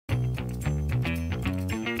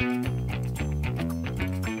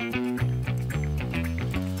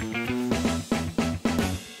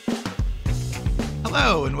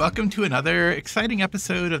Hello, and welcome to another exciting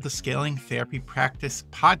episode of the Scaling Therapy Practice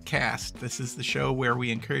podcast. This is the show where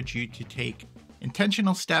we encourage you to take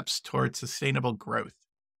intentional steps towards sustainable growth.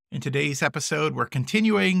 In today's episode, we're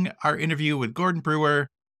continuing our interview with Gordon Brewer.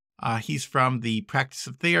 He's from the Practice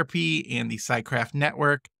of Therapy and the Psych Craft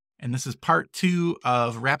Network, and this is part 2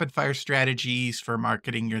 of Rapid Fire Strategies for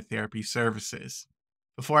Marketing Your Therapy Services.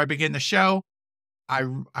 Before I begin the show, I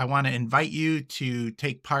want to invite you to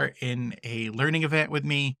take part in a learning event with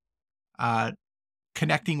me.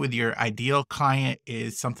 Connecting with your ideal client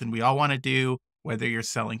is something we all want to do, whether you're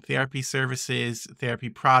selling therapy services, therapy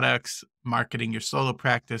products, marketing your solo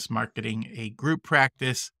practice, marketing a group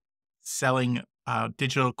practice, selling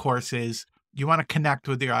digital courses. You want to connect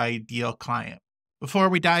with your ideal client. Before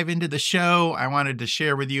we dive into the show, I wanted to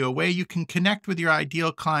share with you a way you can connect with your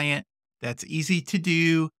ideal client that's easy to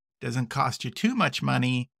do, doesn't cost you too much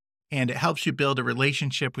money, and it helps you build a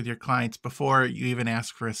relationship with your clients before you even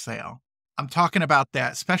ask for a sale. I'm talking about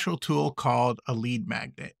that special tool called a lead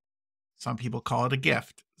magnet. Some people call it a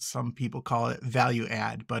gift. Some people call it value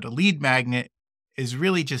add, but a lead magnet is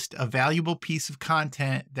really just a valuable piece of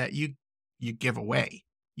content that you give away.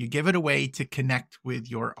 You give it away to connect with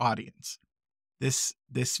your audience. This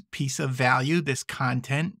piece of value, this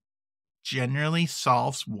content, generally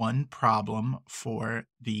solves one problem for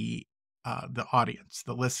the audience,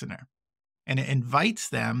 the listener, and it invites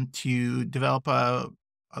them to develop a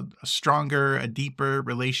stronger, a deeper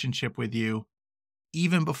relationship with you,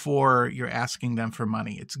 even before you're asking them for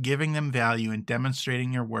money. It's giving them value and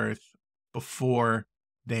demonstrating your worth before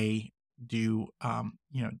they do a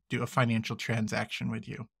financial transaction with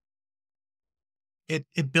you.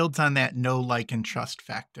 It builds on that know, like, and trust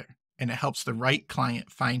factor. And it helps the right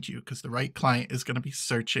client find you, because the right client is going to be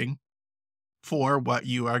searching for what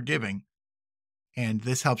you are giving. And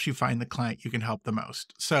this helps you find the client you can help the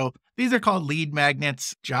most. So these are called lead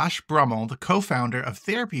magnets. Josh Brummel, the co-founder of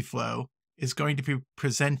Therapy Flow, is going to be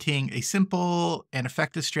presenting a simple and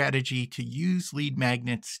effective strategy to use lead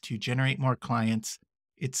magnets to generate more clients.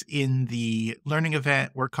 It's in the learning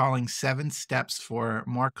event we're calling 7 Steps for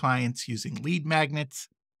More Clients Using Lead Magnets.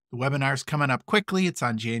 The webinar's coming up quickly. It's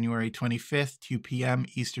on January 25th, 2 p.m.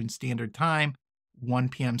 Eastern Standard Time, 1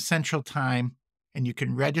 p.m. Central Time, and you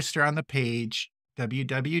can register on the page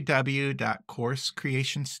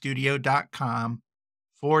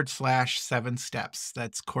www.coursecreationstudio.com/7 steps.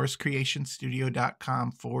 That's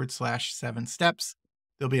coursecreationstudio.com/7 steps.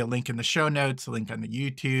 There'll be a link in the show notes, a link on the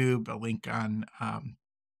YouTube, a link on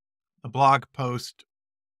the blog post.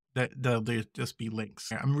 There'll just be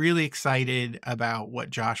links. I'm really excited about what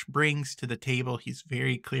Josh brings to the table. He's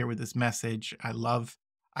very clear with his message.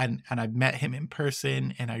 And I've met him in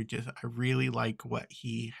person, and I really like what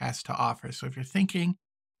he has to offer. So if you're thinking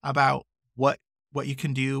about what you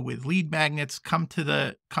can do with lead magnets, come to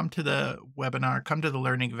the webinar, come to the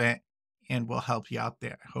learning event, and we'll help you out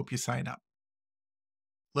there. I hope you sign up.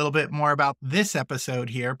 A little bit more about this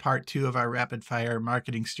episode here, part 2 of our rapid fire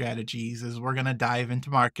marketing strategies, is we're going to dive into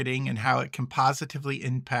marketing and how it can positively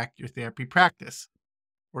impact your therapy practice.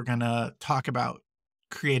 We're going to talk about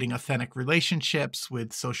creating authentic relationships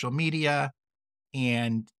with social media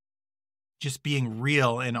and just being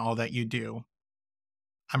real in all that you do.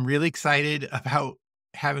 I'm really excited about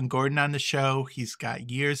having Gordon on the show. He's got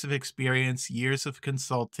years of experience, years of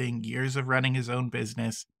consulting, years of running his own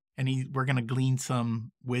business. And we're going to glean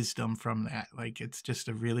some wisdom from that. Like, it's just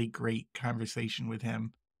a really great conversation with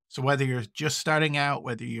him. So whether you're just starting out,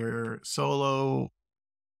 whether you're solo,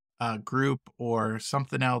 group, or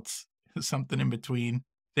something else, something in between,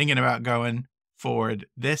 thinking about going forward,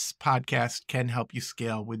 this podcast can help you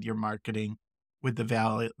scale with your marketing with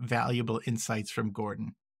the valuable insights from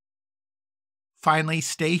Gordon. Finally,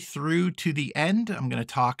 stay through to the end. I'm going to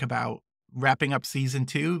talk about wrapping up season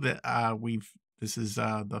 2. This is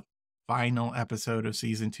the final episode of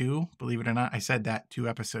season 2. Believe it or not, I said that 2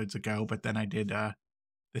 episodes ago, but then I did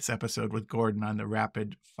this episode with Gordon on the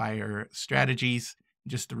rapid fire strategies,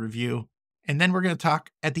 just the review. And then we're going to talk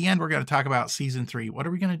at the end. We're going to talk about season 3. What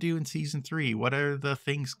are we going to do in season 3? What are the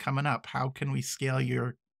things coming up? How can we scale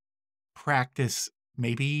your practice,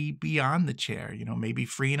 maybe beyond the chair? Maybe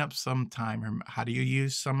freeing up some time, or how do you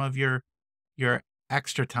use some of your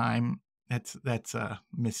extra time? That's a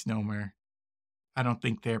misnomer. I don't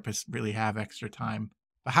think therapists really have extra time.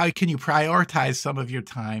 But how can you prioritize some of your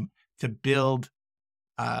time to build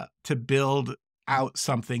out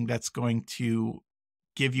something that's going to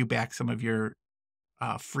give you back some of your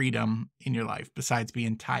freedom in your life, besides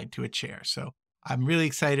being tied to a chair? So I'm really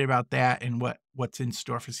excited about that and what's in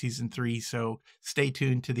store for season 3, so stay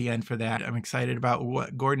tuned to the end for that. I'm excited about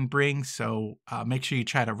what Gordon brings, so, make sure you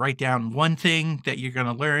try to write down one thing that you're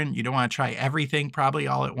gonna learn. You don't wanna try everything probably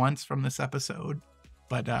all at once from this episode,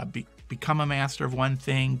 but, become a master of one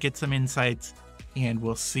thing, get some insights, and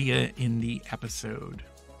we'll see you in the episode.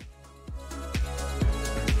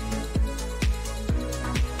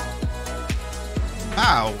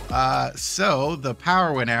 Wow. So the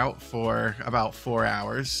power went out for about 4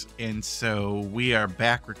 hours. And so we are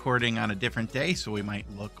back recording on a different day. So we might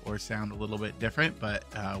look or sound a little bit different, but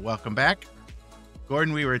welcome back.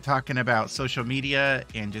 Gordon, we were talking about social media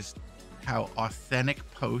and just how authentic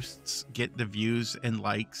posts get the views and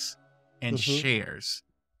likes and Mhm. shares.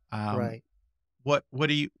 Um, Right.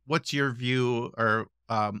 what's your view or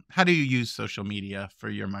how do you use social media for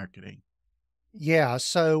your marketing? Yeah,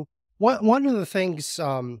 so one of the things,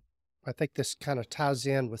 I think this kinda ties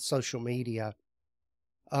in with social media.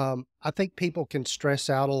 I think people can stress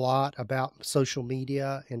out a lot about social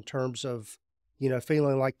media in terms of,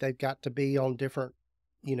 feeling like they've got to be on different,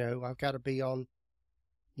 I've gotta be on,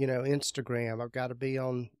 Instagram, I've gotta be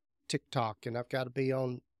on TikTok, and I've gotta be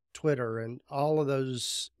on Twitter and all of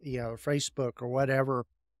those, Facebook or whatever.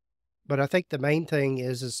 But I think the main thing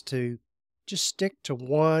is to just stick to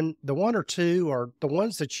the one or two or the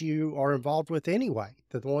ones that you are involved with anyway,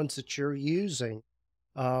 the ones that you're using,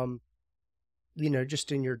 um,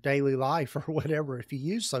 just in your daily life or whatever. If you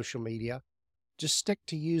use social media, just stick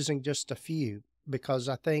to using just a few because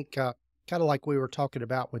I think, kind of like we were talking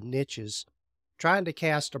about with niches, trying to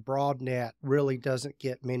cast a broad net really doesn't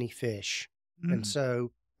get many fish. And Mm,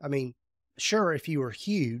 so, I mean, sure, if you were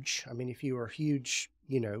huge, if you were a huge,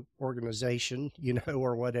 organization,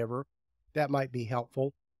 or whatever, that might be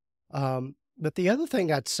helpful. But the other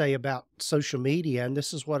thing I'd say about social media, and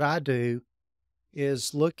this is what I do,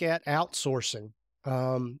 is look at outsourcing.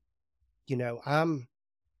 Um, I'm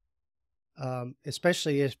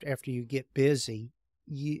especially if after you get busy,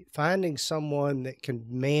 finding someone that can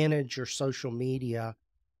manage your social media,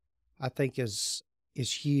 I think is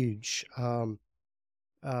huge. Um,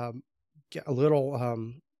 a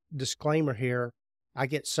little disclaimer here: I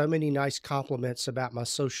get so many nice compliments about my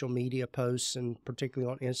social media posts, and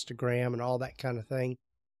particularly on Instagram and all that kind of thing.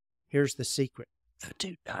 Here's the secret: I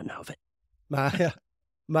do none of it. My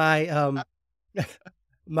my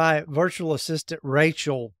my virtual assistant,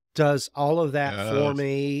 Rachel, does all of that for yes.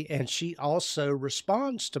 me, and she also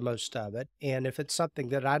responds to most of it, and if it's something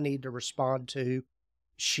that I need to respond to,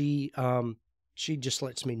 she, she just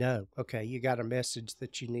lets me know, "Okay, you got a message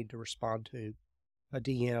that you need to respond to, a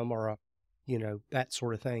DM or that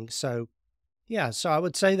sort of thing." So, yeah, so I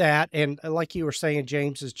would say that, and, like you were saying,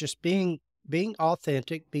 James, is just being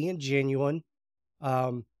authentic, being genuine,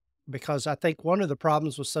 um, because I think one of the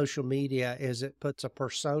problems with social media is it puts a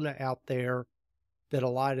persona out there that a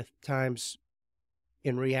lot of times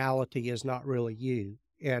in reality is not really you.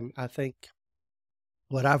 And I think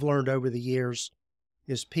what I've learned over the years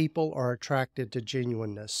is people are attracted to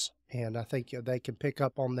genuineness. And I think they can pick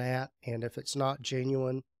up on that. And if it's not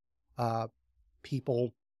genuine, uh,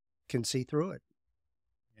 people can see through it.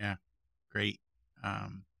 Yeah, great.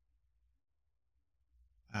 Um,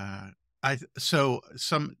 uh, I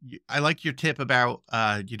like your tip about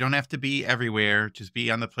you don't have to be everywhere. Just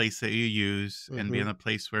be on the place that you use, and be Mm-hmm. on the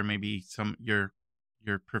place where maybe some your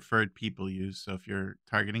preferred people use. So if you're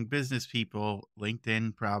targeting business people,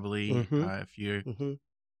 LinkedIn probably. Mm-hmm. If you're Mm-hmm.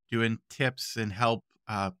 doing tips and help,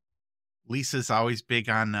 Lisa's always big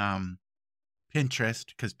on Pinterest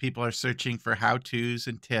because people are searching for how tos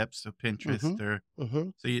and tips. So Pinterest Mm-hmm. or Mm-hmm.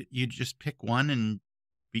 so you just pick one and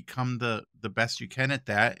become the best you can at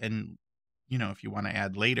that, and, if you wanna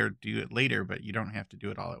add later, do it later, but you don't have to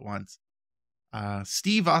do it all at once.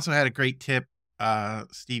 Steve also had a great tip,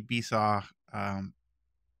 Steve Besaw,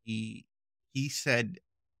 he he said,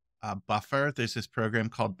 Buffer, there's this program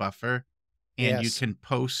called Buffer, and you Yes. can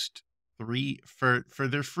post 3 for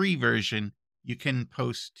their free version, you can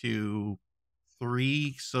post to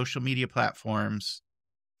 3 social media platforms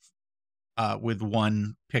with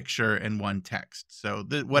one picture and one text. So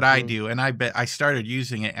what I Mm-hmm. do, and I bet I started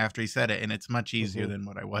using it after he said it, and it's much easier Mm-hmm. than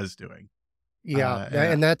what I was doing. Yeah,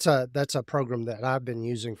 And and that's a program that I've been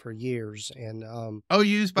using for years, and oh,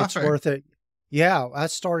 you use it's Buffer? worth it. Yeah, I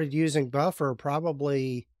started using Buffer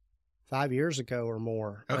probably 5 years ago or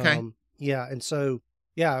more. Okay. Yeah, and so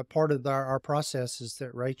yeah, part of our process is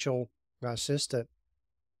that Rachel, my assistant,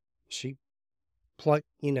 she plug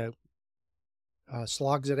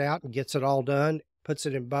slogs it out and gets it all done, puts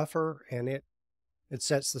it in Buffer, and it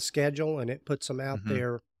sets the schedule and it puts them out Hmm.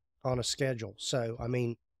 there on a schedule. So I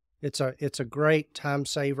mean, it's a great time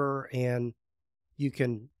saver, and you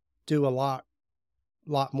can do a lot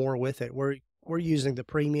more with it. We're using the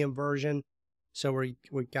premium version, so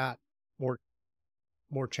we've got more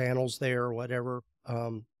more channels there or whatever.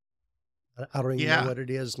 I don't even know Yeah. what it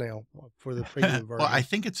is now for the premium Well, I version.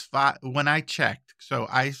 think it's 5 when I checked, so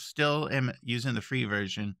I still am using the free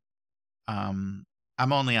version. Um,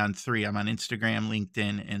 I'm only on 3. I'm on Instagram,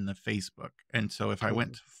 LinkedIn, and the Facebook. And so if I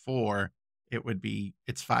went Mhm, to 4,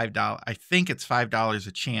 it's $5. I think it's $5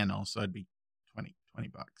 a channel, so it'd be 20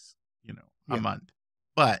 bucks, a yeah. month.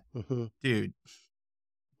 But Mhm, dude,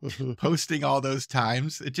 mhm, posting all those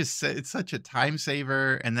times, it's such a time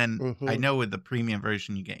saver. And then I mhm, know with the premium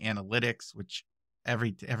version you get analytics, which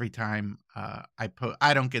every time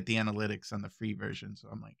I don't get the analytics on the free version, so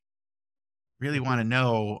I'm like, really want to mhm,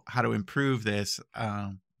 know how to improve this.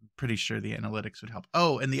 Pretty sure the analytics would help.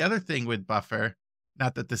 Oh, and the other thing with Buffer,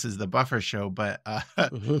 not that this is the Buffer show, but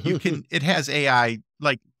mhm, it has AI,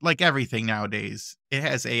 like everything nowadays. It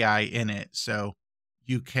has AI in it, so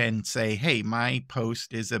you can say, "Hey, my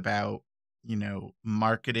post is about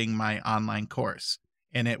marketing my online course,"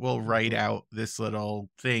 and it will write mhm, out this little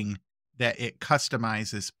thing that it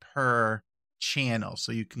customizes per channel.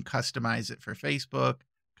 So you can customize it for Facebook,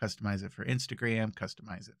 customize it for Instagram,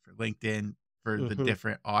 customize it for LinkedIn, for the mhm.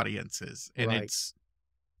 different audiences, and Right,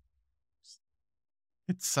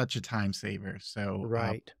 it's such a time saver. So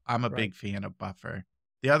right, I'm a right. big fan of Buffer.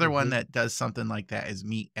 The other one Mhm, that does something like that is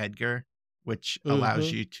Meet Edgar, which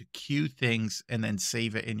allows mhm, you to queue things and then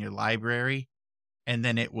save it in your library, and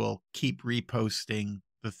then it will keep reposting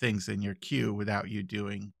the things in your queue without you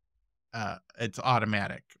doing. It's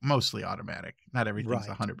automatic, mostly automatic. Not everything's right,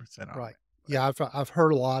 100% right. automatic. Yeah, I've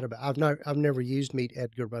heard a lot about. I've never used Meet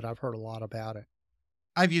Edgar, but I've heard a lot about it.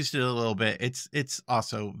 I've used it a little bit. It's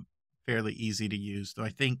also fairly easy to use, though I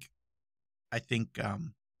think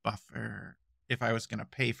Buffer, if I was gonna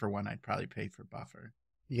pay for one, I'd probably pay for Buffer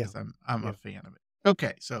Yeah, because I'm a yeah, fan of it.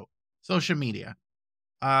 Okay, so social media.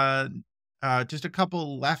 Uh just a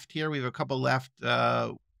couple left here. We have a couple left.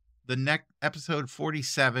 The next episode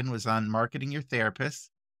 47 was on marketing your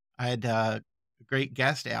therapist. I had a great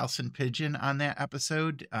guest, Allison Pigeon, on that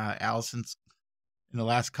episode. Allison's in the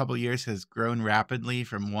last couple of years has grown rapidly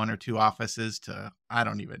from 1 or 2 offices to, I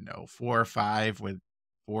don't even know, 4 or 5 with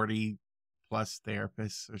 40 plus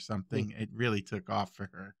therapists or mm, something. It really took off for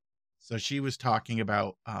her. So she was talking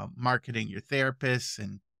about marketing your therapists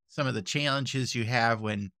and some of the challenges you have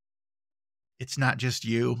when it's not just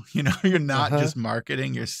you. You're not uh-huh, just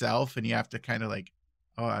marketing yourself, and you have to kind of like,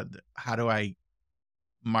 oh, how do I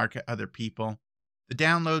market other people? The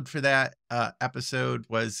download for that episode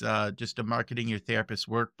was just a marketing your therapist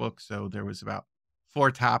workbook. So there was about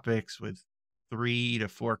 4 topics with 3 to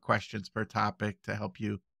 4 questions per topic to help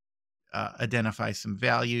you identify some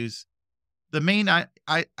values. The main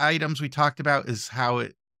items we talked about is how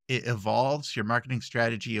it evolves, your marketing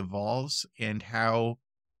strategy evolves, and how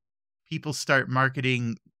people start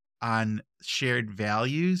marketing on shared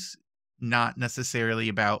values, not necessarily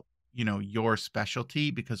about, your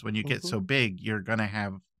specialty, because when you get mhm, so big, you're going to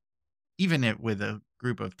have, even it with a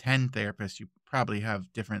group of 10 therapists, you probably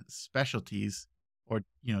have different specialties or,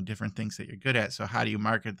 different things that you're good at. So how do you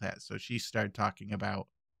market that? So she started talking about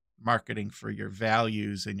marketing for your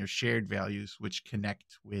values and your shared values, which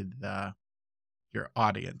connect with your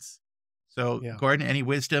audience. So, yeah, Gordon, any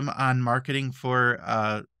wisdom on marketing for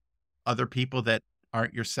other people that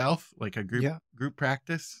aren't yourself, like a group yeah. group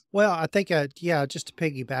practice? Well, I think, yeah, just to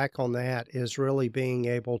piggyback on that is really being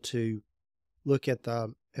able to look at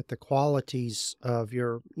the qualities of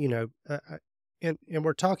your, and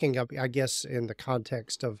we're talking, I guess, in the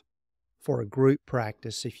context of for a group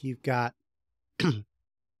practice. If you've got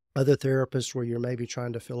other therapists where you're maybe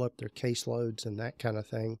trying to fill up their caseloads and that kind of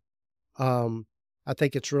thing, um, I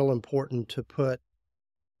think it's real important to put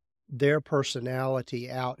their personality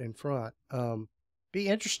out in front. Be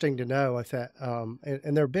interesting to know if that,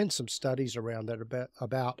 and there have been some studies around that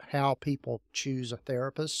about how people choose a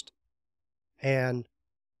therapist. And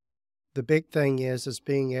the big thing is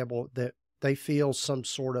being able that they feel some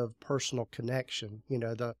sort of personal connection.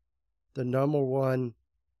 The number one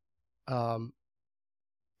um,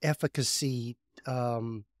 efficacy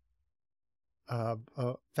um,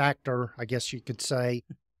 factor, I guess you could say,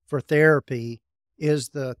 for therapy is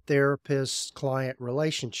the therapist client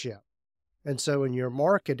relationship. And so in your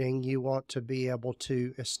marketing, you want to be able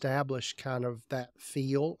to establish kind of that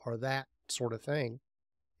feel or that sort of thing.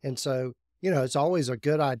 And so, it's always a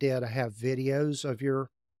good idea to have videos of your,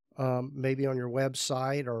 maybe on your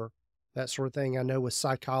website or that sort of thing. I know with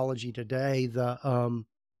Psychology Today,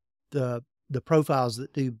 the profiles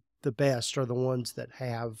that do the best are the ones that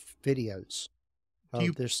have videos. Do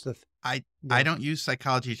you There's the I yeah. don't use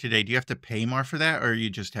Psychology Today. Do you have to pay more for that, or you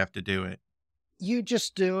just have to do it? You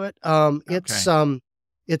just do it. Okay.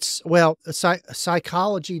 It's well,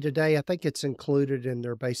 Psychology Today, I think it's included in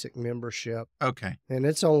their basic membership, Okay. and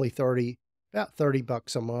it's only about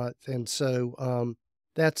 $30 a month, and so,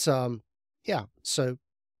 that's, yeah, so,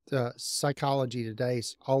 Psychology Today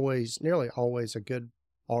is nearly always a good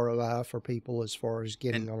ROI for people as far as And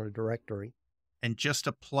getting on a directory. just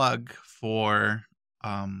a plug for,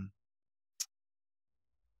 um,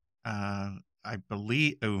 uh, I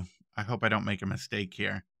believe oh, I hope I don't make a mistake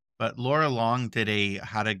here, but Laura Long did a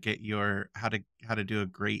how to do a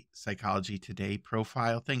great Psychology Today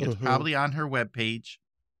profile thing. It's Mhm. probably on her webpage,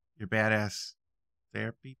 Your Badass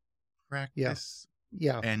Therapy Yeah. Practice.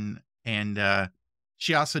 Yeah. And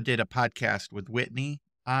she also did a podcast with Whitney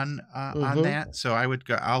on Mhm. that. So I would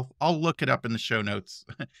go I'll look it up in the show notes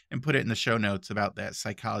and put it in the show notes about that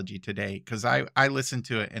Psychology Today, because I listened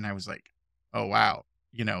to it and I was like, "Oh, wow."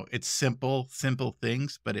 It's simple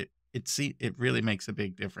things, but it really makes a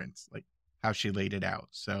big difference, like how she laid it out.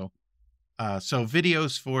 So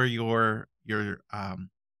videos for your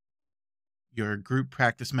group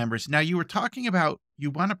practice members. Now, you were talking about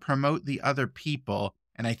you want to promote the other people,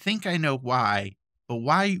 and I think I know why. But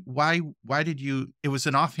why did you? It was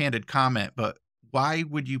an offhanded comment, but why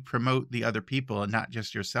would you promote the other people and not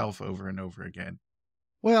just yourself over and over again?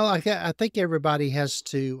 Well, I think everybody has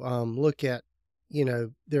to, look at,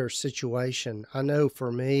 their situation. I know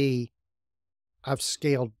for me, I've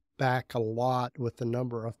scaled back a lot with the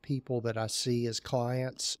number of people that I see as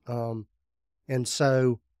clients. And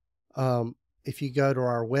so, if you go to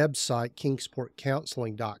our website,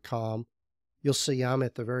 kingsportcounseling.com, you'll see I'm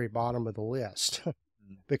at the very bottom of the list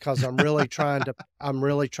because I'm really trying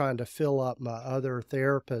to fill up my other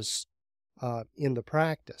therapists in the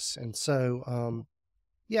practice. And so,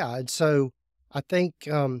 yeah, and so I think,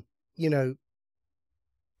 you know,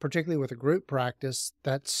 particularly with a group practice,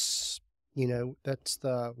 that's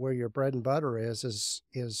the where your bread and butter is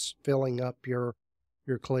filling up your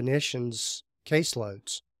clinicians'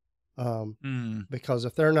 caseloads. Um, Mm, because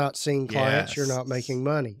if they're not seeing clients, you're not yes. making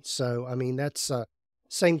money. So, I mean, that's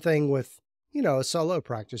same thing with a solo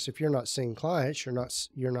practice. If you're not seeing clients,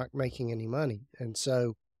 you're not making any money, and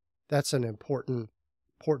so that's an important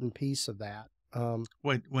piece of that. When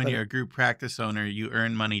But you're a group practice owner, you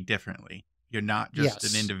earn money differently. You're not just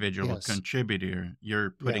an yes, individual yes, contributor. You're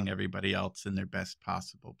yeah, putting everybody else in their best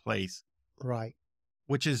possible place. right,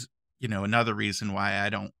 Which is, another reason why I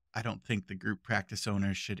don't think the group practice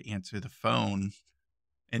owners should answer the phone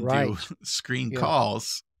and do right, screen yeah,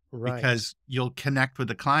 calls, right, because you'll connect with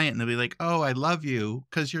the client and they'll be like, "Oh, I love you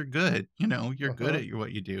because you're good. You're uh good huh, at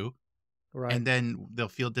what you do." right, And then they'll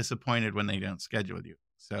feel disappointed when they don't schedule with you.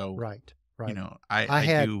 So, right, right. I I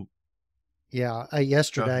had do Yeah, go ahead.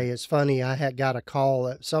 yesterday, it's funny. I had got a call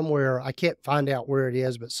at somewhere. I can't find out where it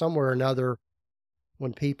is, but somewhere or another,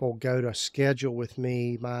 when people go to schedule with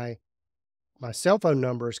me, my cell phone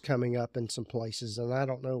number is coming up in some places, and I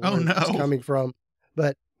don't know Oh, where it's no. coming from.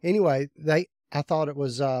 But anyway, I thought it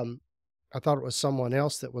was someone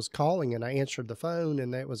else that was calling, and I answered the phone,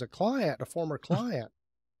 and it was a client, a former client.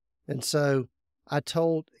 And so I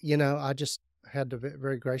just had to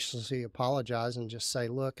very graciously apologize and just say,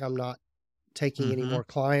 look, I'm not taking any Mhm. more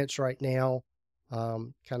clients right now.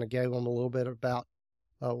 Kind of gave them a little bit about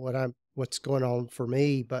what's going on for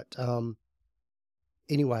me, but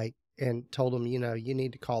anyway, and told them, you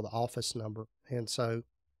need to call the office number. And so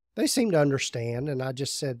they seem to understand. And I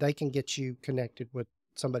just said they can get you connected with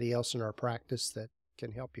somebody else in our practice that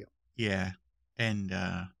can help you. Yeah. And,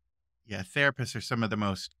 yeah, therapists are some of the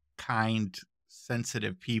most kind,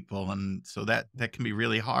 sensitive people, and so that can be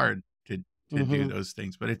really hard to do Hmm. those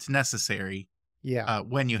things, but it's necessary, Yeah.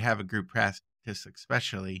 when you have a group practice,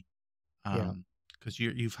 especially, Yeah. because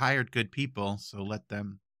you've hired good people, so let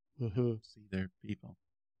them, Hmm. see their people.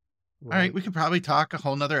 All right, Right. we could probably talk a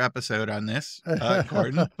whole nother episode on this,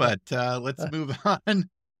 Gordon, but let's move on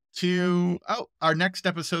to our next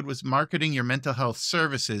episode was marketing your mental health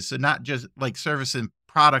services. So not just like service and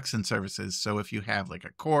products and services. So if you have like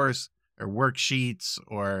a course or worksheets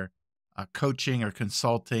or coaching or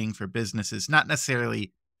consulting for businesses, not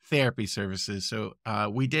necessarily therapy services. So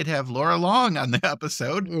we did have Laura Long on the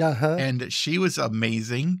episode, Uh-huh. and she was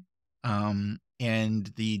amazing. And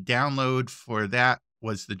the download for that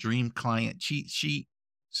was the Dream Client cheat sheet.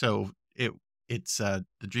 So it's the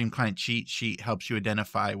Dream Client cheat sheet helps you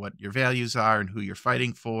identify what your values are and who you're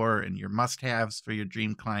fighting for, and your must-haves for your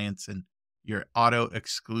dream clients, and your auto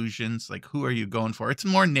exclusions, like who are you going for? It's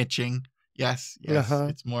more niching. Yes, Uh-huh.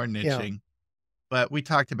 it's more Yeah. niching. But we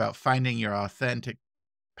talked about finding your authentic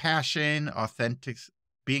passion,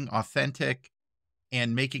 being authentic,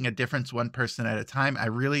 and making a difference one person at a time. I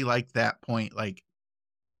really like that point. Like,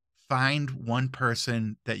 find one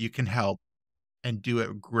person that you can help and do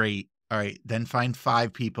it great. All right, then find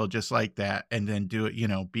 5 people just like that and then do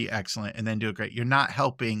it, be excellent and then do it great. You're not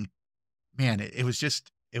helping, man, it was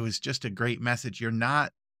just a great message. You're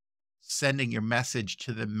not sending your message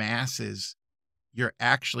to the masses. You're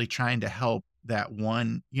actually trying to help that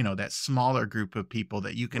one, that smaller group of people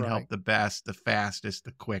that you can help Right. the best, the fastest,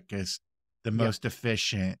 the quickest, the Yeah. most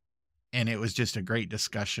efficient. And it was just a great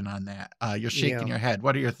discussion on that. You're shaking Yeah. your head.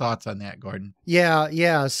 What are your thoughts on that, Gordon? Yeah.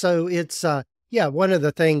 Yeah. So it's, yeah, one of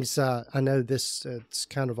the things, I know this, it's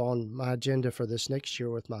kind of on my agenda for this next year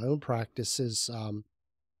with my own practice is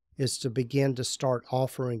to begin to start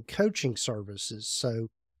offering coaching services. So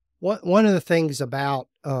one of the things about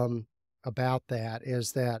that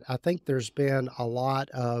is that I think there's been a lot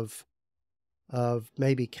of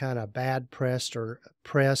maybe kind of bad press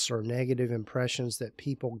or negative impressions that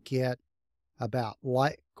people get about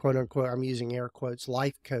life, quote unquote, I'm using air quotes,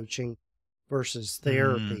 life coaching versus Mm,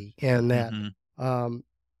 therapy, and that mhm. um,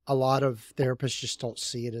 a lot of therapists just don't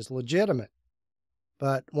see it as legitimate.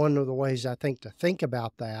 But one of the ways I think to think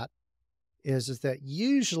about that is that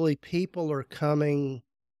usually people are coming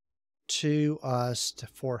to us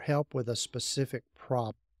for help with a specific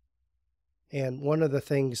problem. And one of the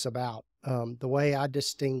things about the way I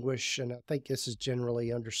distinguish, and I think this is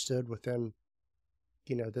generally understood within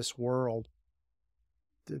this world,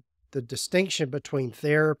 the the distinction between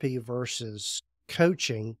therapy versus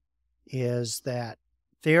coaching is that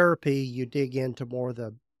therapy you dig into more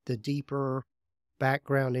the deeper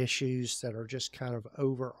background issues that are just kind of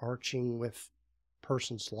overarching with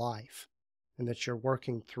person's life, and that you're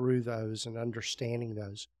working through those and understanding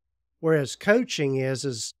those. Whereas coaching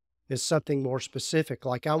is something more specific,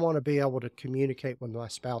 like I want to be able to communicate with my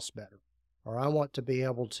spouse better, or I want to be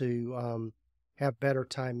able to have better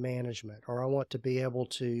time management, or I want to be able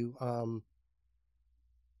to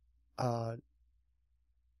uh,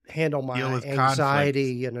 handle Deal my with conflicts.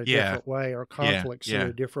 anxiety in a Yeah, different way or yeah, conflicts in yeah.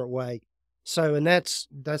 a different way. So, and that's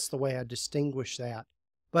the way I distinguish that.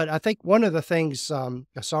 But I think one of the things,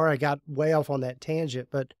 sorry, I got way off on that tangent,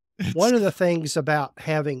 but It's one of the things about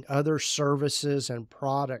having other services and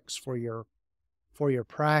products for your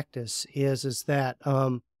practice is that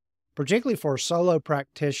particularly for a solo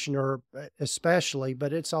practitioner, especially,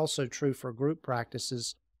 but it's also true for group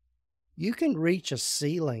practices, you can reach a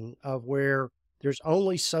ceiling of where there's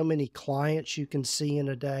only so many clients you can see in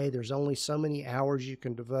a day. There's only so many hours you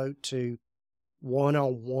can devote to one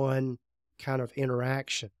on one kind of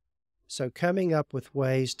interaction. So, coming up with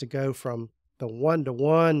ways to go from the one to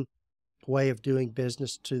one way of doing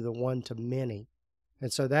business to the one to many.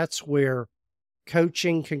 And so that's where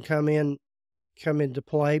coaching can come into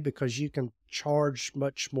play, because you can charge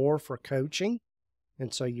much more for coaching.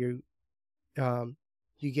 And so um,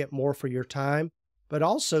 you get more for your time, but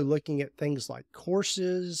also looking at things like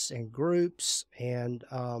courses and groups and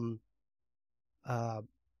uh,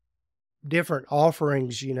 different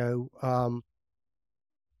offerings,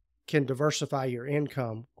 can diversify your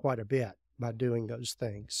income quite a bit by doing those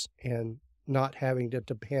things and not having to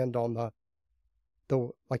depend on the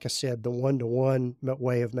like I said, the one-to-one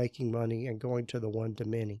way of making money and going to the one to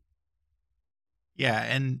many. yeah,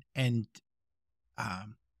 and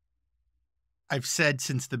um, I've said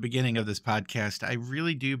since the beginning of this podcast, I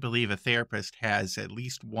really do believe a therapist has at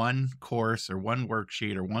least one course or one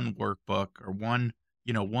worksheet or one workbook or one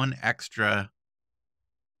extra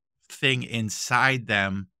thing inside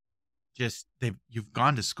them. Just you've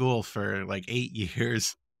gone to school for like 8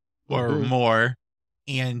 years or Hmm. more,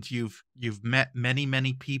 and you've met many,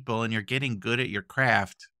 many people and you're getting good at your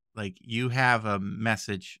craft. Like, you have a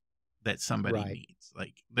message that somebody Right. needs.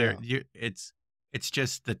 Like, Yeah. it's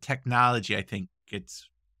just the technology, I think, gets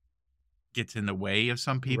in the way of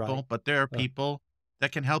some Right. people, but there are Uh, people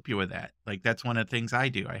that can help you with that. Like, that's one of the things I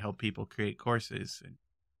do. I help people create courses,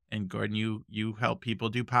 and Gordon, you help people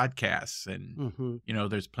do podcasts, and hmm.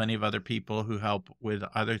 there's plenty of other people who help with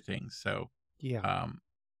other things. So, Yeah. um,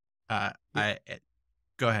 Yeah.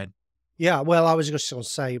 go ahead. Yeah. Well, I was just going to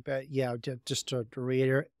say, but yeah, just to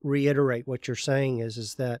reiterate what you're saying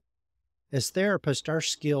is that as therapists, our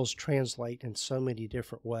skills translate in so many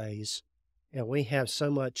different ways, and we have so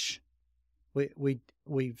much. We've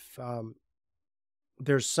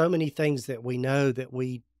there's so many things that we know that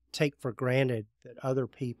we take for granted that other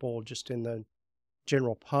people just in the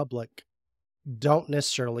general public don't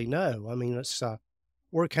necessarily know. I mean, it's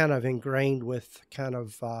we're kind of ingrained with kind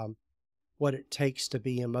of what it takes to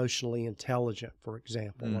be emotionally intelligent, for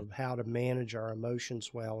example, Mm, of how to manage our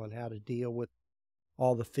emotions well and how to deal with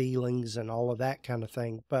all the feelings and all of that kind of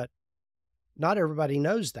thing. But not everybody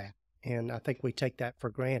knows that. And I think we take that for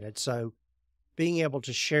granted. So being able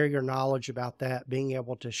to share your knowledge about that, being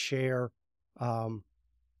able to share um,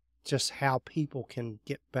 just how people can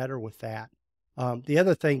get better with that. The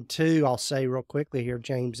other thing too, I'll say real quickly here,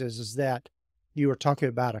 James, is that you were talking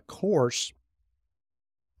about a course.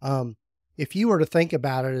 Um, if you were to think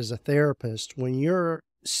about it as a therapist, when you're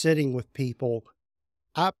sitting with people,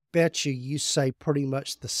 I bet you say pretty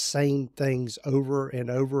much the same things over and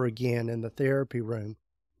over again in the therapy room.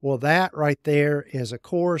 Well, that right there is a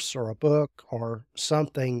course or a book or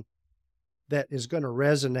something that is going to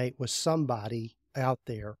resonate with somebody out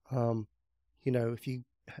there. If you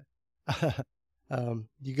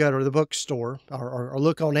you go to the bookstore or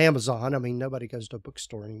look on Amazon. I mean, nobody goes to a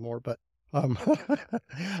bookstore anymore, but um,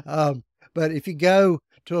 but if you go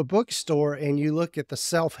to a bookstore and you look at the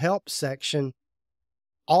self-help section,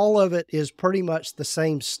 all of it is pretty much the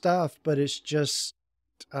same stuff, but it's just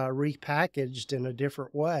repackaged in a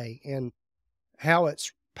different way. And how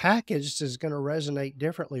it's packaged is going to resonate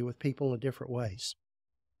differently with people in different ways.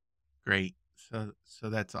 Great. So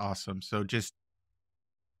that's awesome. So just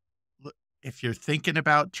if you're thinking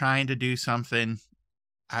about trying to do something,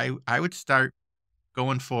 I would start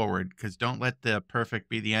going forward, because don't let the perfect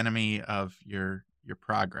be the enemy of your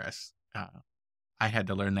progress. I had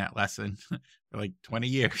to learn that lesson for like 20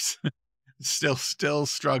 years. Still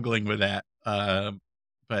struggling with that.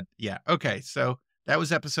 But yeah, okay. So that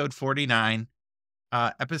was episode 49.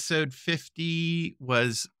 Episode 50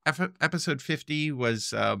 was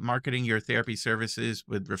marketing your therapy services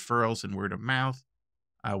with referrals and word of mouth.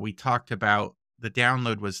 We talked about the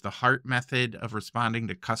download was the HEART method of responding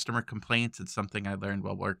to customer complaints. It's something I learned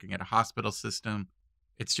while working at a hospital system.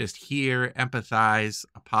 It's just hear, empathize,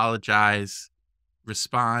 apologize,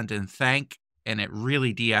 respond, and thank. And it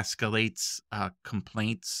really de-escalates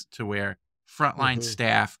complaints to where frontline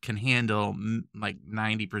staff can handle like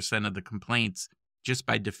 90% of the complaints just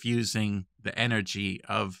by diffusing the energy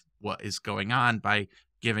of what is going on, by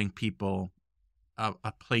giving people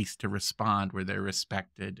a place to respond where they're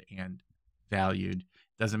respected and valued.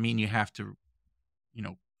 Doesn't mean you have to,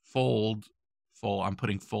 fold, I'm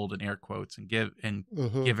putting fold in air quotes, and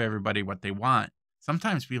give everybody what they want.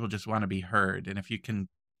 Sometimes people just want to be heard. And if you can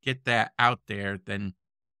get that out there, then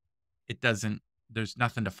there's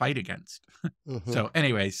nothing to fight against. So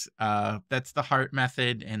anyways, that's the HEART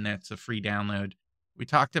method, and that's a free download. We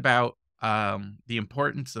talked about the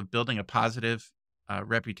importance of building a positive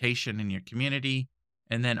reputation in your community,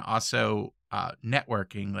 and then also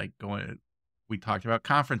networking, we talked about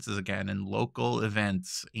conferences again and local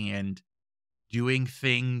events, and doing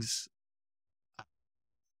things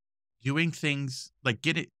like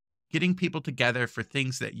getting people together for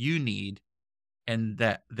things that you need and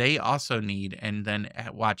that they also need, and then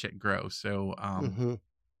watch it grow. So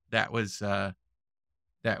that was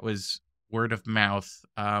word of mouth.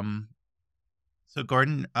 So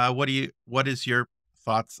Gordon, what is your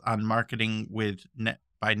thoughts on marketing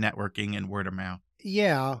by networking and word of mouth?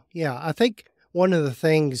 Yeah. I think one of the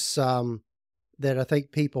things that I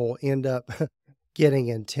think people end up getting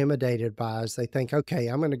intimidated by is they think, okay,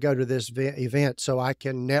 I'm going to go to this event so I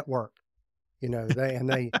can network. They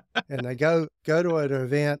go to an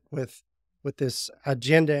event with this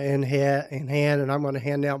agenda in hand, and I'm going to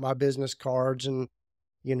hand out my business cards and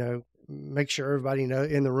make sure everybody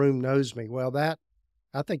in the room knows me. Well,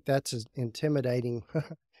 I think that's as intimidating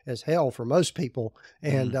as hell for most people.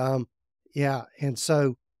 And and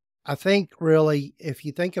so I think really, if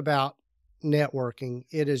you think about networking,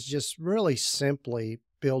 it is just really simply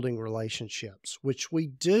building relationships, which we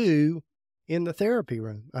do in the therapy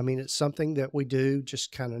room. I mean, it's something that we do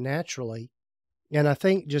just kind of naturally. And I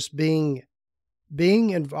think just being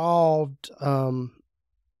involved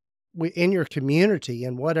in your community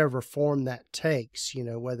in whatever form that takes,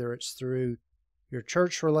 whether it's through your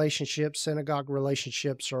church relationships, synagogue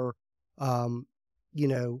relationships, or,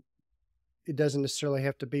 it doesn't necessarily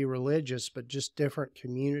have to be religious, but just different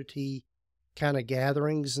community kind of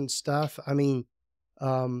gatherings and stuff. I mean,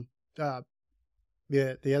 the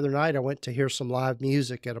other night I went to hear some live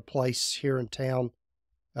music at a place here in town.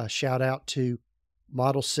 Shout out to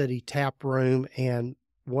Model City Tap Room and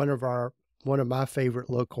one of my favorite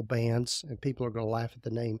local bands, and people are going to laugh at the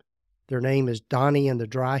name. Their name is Donnie and the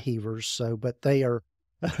Dry Heavers. But they are,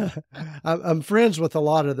 I'm friends with a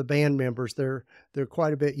lot of the band members. They're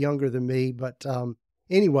quite a bit younger than me, but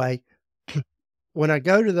anyway, when I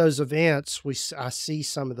go to those events, I see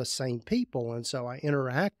some of the same people, and so I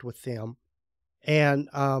interact with them. And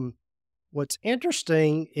what's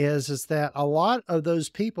interesting is that a lot of those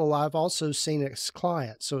people I've also seen as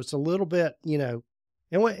clients. So it's a little bit,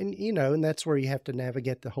 And that's where you have to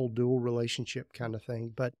navigate the whole dual relationship kind of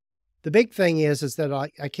thing. But the big thing is that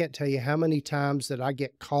I can't tell you how many times that I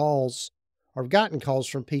get calls or I've gotten calls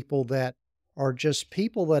from people that are just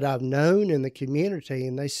people that I've known in the community.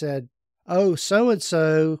 And they said, "Oh, so and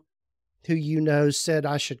so who said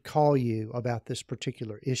I should call you about this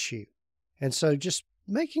particular issue." And so just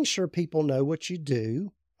making sure people know what you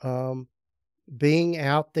do, um, being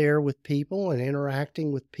out there with people and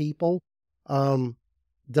interacting with people, um,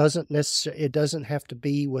 it doesn't have to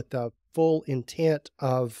be with the full intent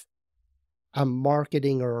of I'm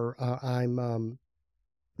marketing or I'm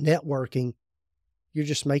networking. You're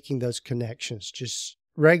just making those connections, just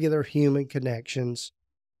regular human connections,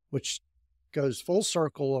 which goes full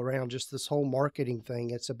circle around just this whole marketing thing.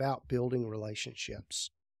 It's about building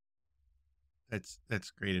relationships.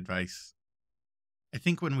 That's great advice. I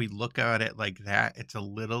think when we look at it like that, it's a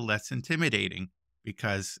little less intimidating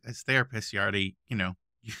because as therapists, you already,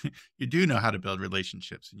 you do know how to build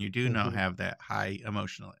relationships and you do know Hmm. have that high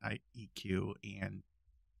emotional EQ, and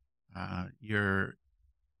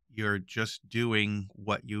you're just doing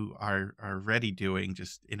what you are already doing,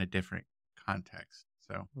 just in a different context.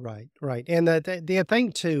 So Right, right. And the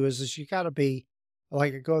thing too is you got to be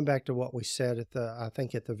like going back to what we said I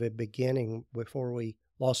think at the beginning before we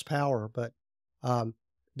lost power, but um,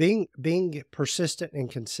 being persistent and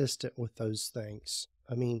consistent with those things.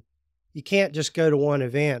 I mean, you can't just go to one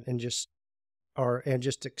event and just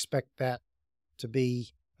expect that to be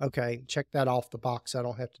okay. Check that off the box. I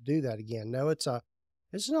don't have to do that again. No, it's an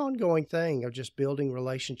ongoing thing of just building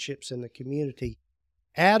relationships in the community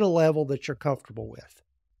at a level that you're comfortable with.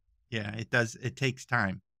 yeah, it does. It takes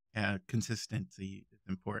time. Consistency is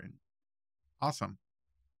important. Awesome.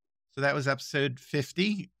 So that was episode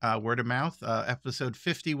 50, word of mouth. Episode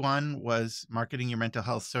 51 was marketing your mental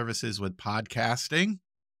health services with podcasting.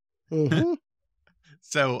 Hmm.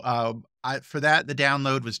 So for that, the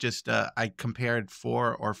download was just I compared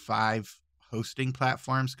 4 or 5 hosting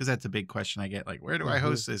platforms because that's a big question I get. Like, where do I Hmm.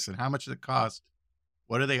 host this and how much does it cost?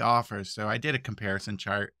 What do they offer? So I did a comparison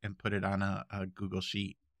chart and put it on a Google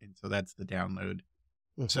Sheet. And so that's the download.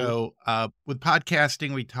 Hmm. So with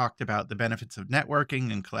podcasting, we talked about the benefits of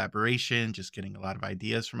networking and collaboration, just getting a lot of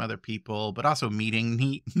ideas from other people, but also meeting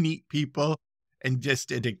neat people. And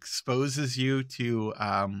just it exposes you to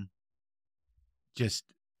just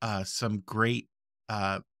some great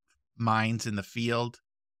uh, minds in the field.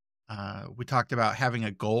 We talked about having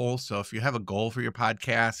a goal. So if you have a goal for your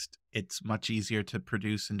podcast, it's much easier to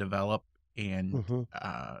produce and develop, and Hmm.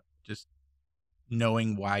 just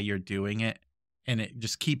knowing why you're doing it, and it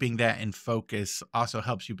just keeping that in focus also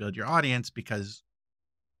helps you build your audience because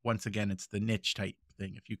once again, it's the niche type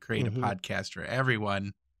thing. If you create a Hmm. podcast for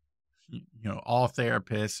everyone, all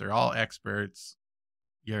therapists or all experts,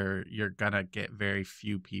 you're gonna get very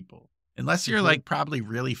few people. Unless you're Hmm. like probably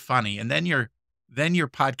really funny. And then your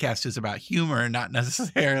podcast is about humor, not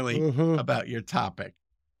necessarily Hmm. about your topic.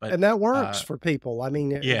 But And that works uh for people. I mean,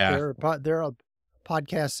 yeah. there are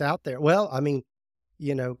podcasts out there. Well, I mean,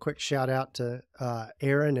 quick shout out to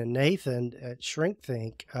Aaron and Nathan at Shrink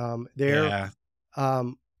Think. Yeah.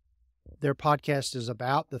 Um, their podcast is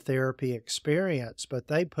about the therapy experience, but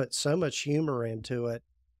they put so much humor into it,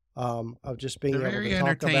 of just They're being able to very talk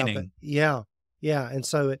about that. entertaining. Yeah, yeah, and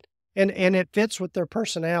so it fits with their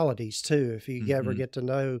personalities too. If you ever Mhm. get to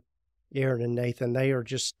know Aaron and Nathan, they are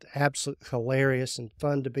just absolutely hilarious and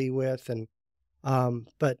fun to be with, and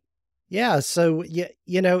but yeah, so yeah,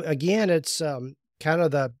 again, it's kind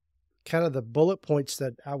of the bullet points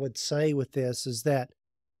that I would say with this is that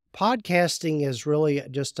podcasting is really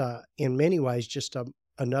just in many ways just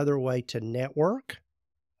another way to network,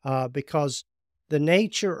 because the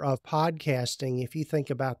nature of podcasting, if you think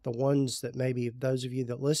about the ones that maybe those of you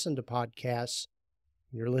that listen to podcasts,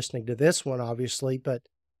 you're listening to this one obviously, but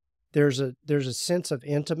there's a sense of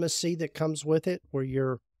intimacy that comes with it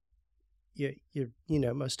where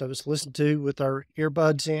most of us listen to with our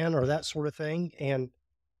earbuds in or that sort of thing,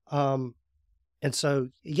 um and so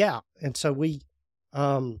yeah, and so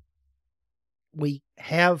um we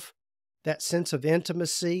have that sense of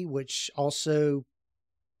intimacy, which also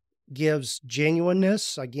gives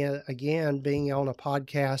genuineness. Again, being on a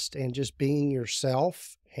podcast and just being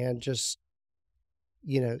yourself and just,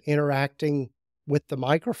 interacting with the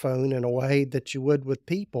microphone in a way that you would with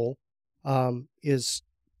people, um, is,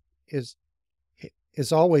 is,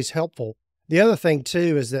 is always helpful. The other thing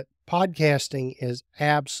too is that podcasting is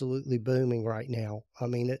absolutely booming right now. I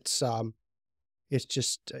mean, it's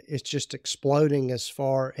just exploding as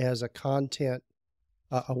far as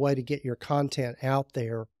a way to get your content out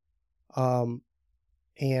there. Um,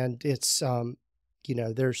 and it's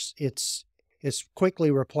there's it's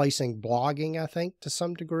quickly replacing blogging, I think, to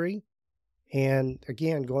some degree. And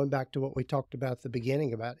again, going back to what we talked about at the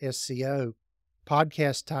beginning about SEO,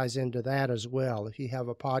 podcast ties into that as well. If you have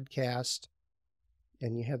a podcast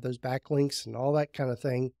and you have those backlinks and all that kind of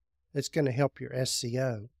thing, it's going to help your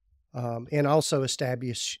SEO, and also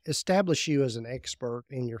establish you as an expert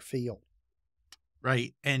in your field.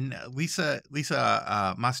 Right. And Lisa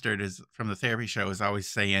Mustard is from the therapy show is always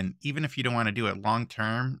saying, even if you don't want to do it long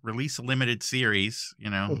term, release a limited series,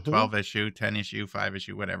 Hmm. 12 issue, 10 issue, 5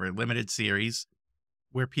 issue, whatever, limited series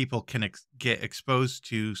where people can get exposed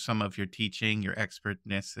to some of your teaching, your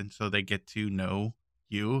expertness. And so they get to know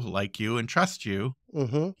you, like you, and trust you.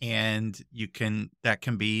 Hmm. And that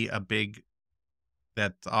can be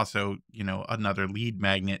that's also, another lead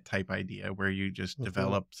magnet type idea where you just Hmm.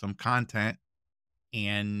 develop some content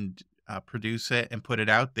and produce it and put it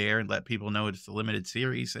out there and let people know it's a limited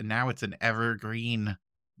series. And now it's an evergreen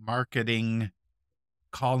marketing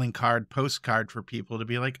calling card, postcard for people to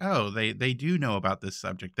be like, oh, they do know about this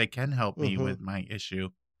subject. They can help me Hmm. with my issue.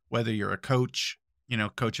 Whether you're a coach,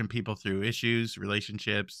 coaching people through issues,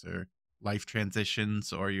 relationships, or life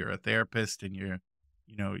transitions, or you're a therapist and you're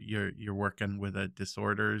working with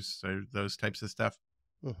disorders or those types of stuff.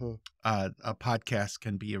 Hmm. A podcast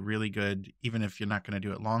can be a really good, even if you're not going to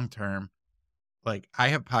do it long term. Like I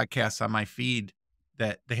have podcasts on my feed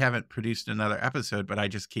that they haven't produced another episode, but I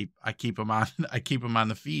keep them on, I keep them on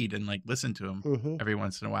the feed and like listen to them Hmm. every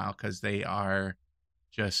once in a while because they are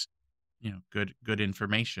just, good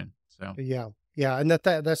information. So, Yeah. Yeah. And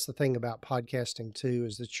that's the thing about podcasting too,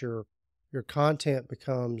 is that your content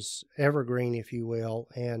becomes evergreen, if you will.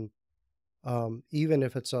 And even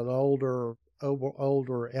if it's an older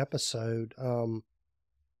episode,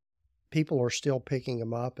 people are still picking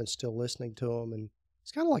them up and still listening to them. And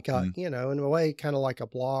it's kind of like mm, in a way, kind of like a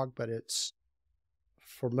blog, but it's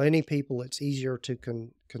for many people, it's easier to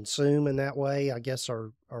consume in that way, I guess,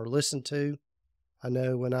 or listen to. I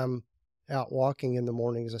know when I'm out walking in the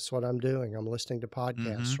mornings, that's what I'm doing. I'm listening to mm-hmm,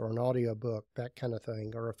 podcasts or an audiobook, that kind of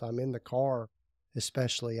thing. Or if I'm in the car,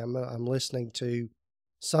 especially, I'm listening to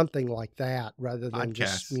something like that rather than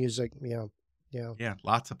just podcasts. music. Yeah. Yeah. Yeah.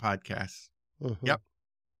 Lots of podcasts. Hmm. Yep.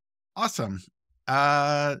 Awesome.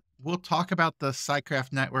 We'll talk about the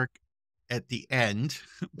PsychCraft Network at the end,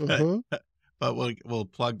 but Hmm. we'll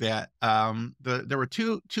plug that. There were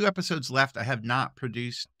two episodes left. I have not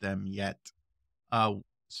produced them yet, uh,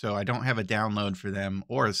 so I don't have a download for them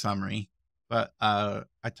or a summary. But I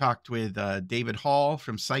talked with David Hall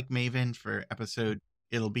from Psych Maven for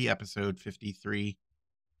It'll be episode 53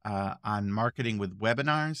 on marketing with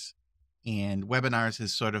webinars, and webinars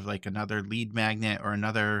is sort of like another lead magnet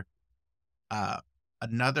or uh,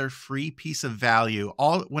 another free piece of value.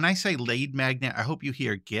 All when I say lead magnet, I hope you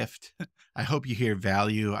hear gift. I hope you hear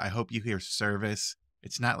value. I hope you hear service.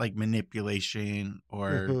 It's not like manipulation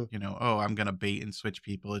or, Hmm. oh, I'm going to bait and switch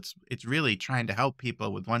people. It's really trying to help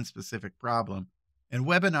people with one specific problem. And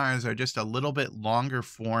webinars are just a little bit longer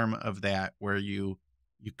form of that where you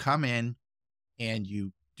come in and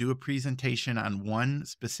you do a presentation on one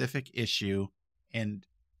specific issue and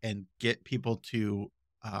get people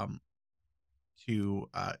um,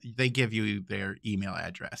 they give you their email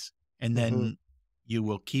address, and Hmm. then you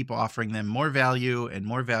will keep offering them more value and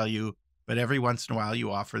more value, but every once in a while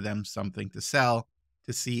you offer them something to sell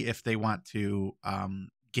to see if they want to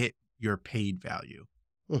get your paid value.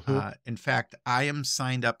 Hmm. In fact, I am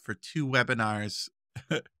signed up for 2 webinars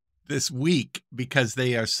this week because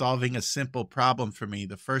they are solving a simple problem for me.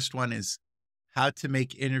 The first one is how to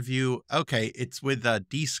make interview. Okay, it's with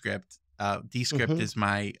Descript. Descript Hmm. is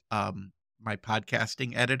my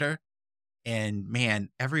podcasting editor, and man,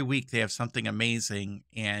 every week they have something amazing.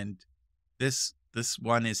 And this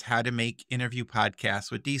one is how to make interview podcasts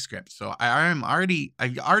with Descript. So I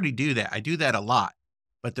already do that. I do that a lot,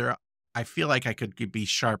 but I feel like I could be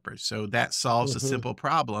sharper. So that solves a Hmm. simple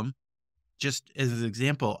problem. Just as an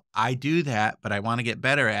example, I do that, but I want to get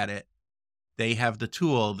better at it. They have the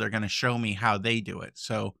tool. They're going to show me how they do it.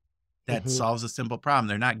 So that Hmm. solves a simple problem.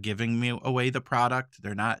 They're not giving me away the product.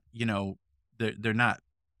 They're not, they're not,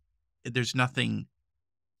 there's nothing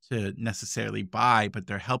to necessarily buy, but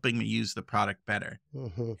they're helping me use the product better.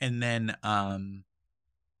 Hmm. And then,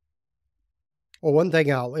 Well, one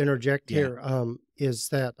thing I'll interject yeah, here, is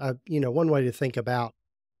that one way to think about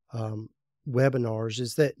um, webinars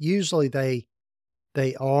is that usually they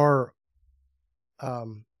are,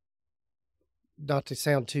 um, not to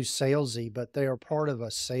sound too salesy, but they are part of a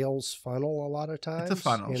sales funnel a lot of it's a times.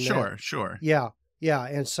 funnel. In that, Sure, sure. yeah, yeah,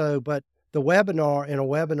 and so, but in a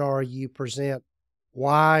webinar, you present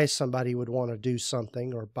why somebody would want to do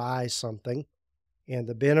something or buy something, and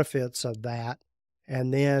the benefits of that.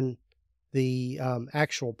 And then the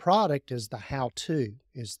actual product is the how-to,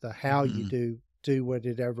 is the how you Mhm. do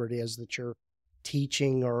whatever it is that you're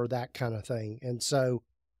teaching or that kind of thing. And so,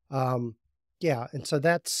 um, yeah, and so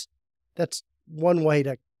that's one way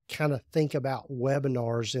to kind of think about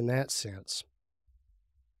webinars in that sense.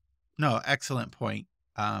 No, excellent point.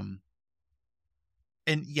 Um,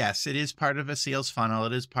 and yes, it is part of a sales funnel.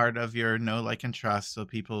 It is part of your know, like, and trust. So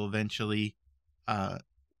people eventually uh,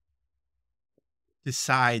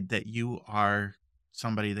 decide that you are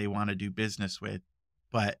somebody they want to do business with.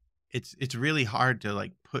 But it's really hard to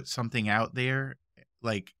like put something out there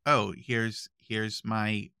like, oh, here's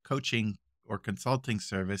my coaching or consulting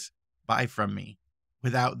service. Buy from me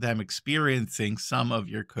without them experiencing some of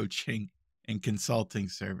your coaching and consulting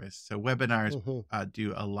service. So webinars Hmm.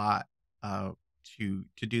 do a lot uh, to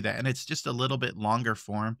do that, and it's just a little bit longer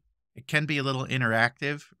form. It can be a little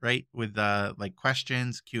interactive, right? With like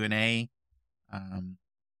questions, Q&A. Um,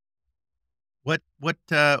 what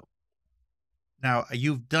now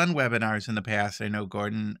you've done webinars in the past, I know,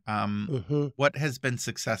 Gordon. Hmm. What has been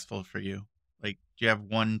successful for you? Like, do you have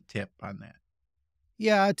one tip on that?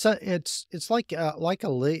 Yeah, it's like a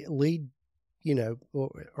lead. Earlier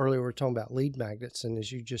we were talking about lead magnets, and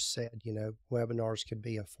as you just said, webinars can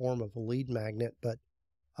be a form of a lead magnet. But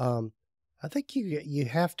um, I think you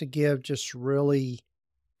have to give just really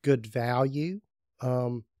good value.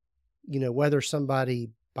 Um, whether somebody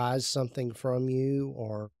buys something from you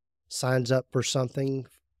or signs up for something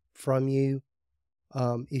from you,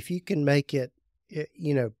 if you can make it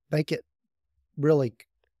really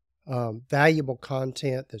valuable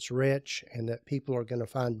content that's rich and that people are going to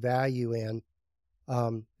find value in,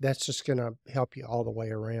 that's just going to help you all the way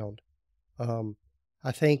around. Um,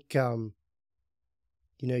 I think, as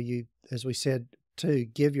we said too,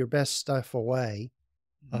 give your best stuff away.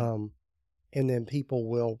 Mhm. Um, and then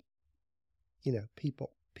people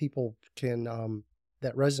can,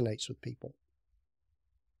 that resonates with people.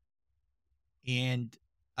 And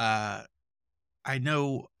uh, I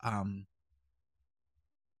know uh,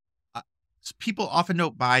 people often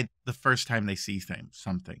don't buy the first time they see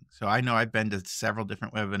something. So I know I've been to several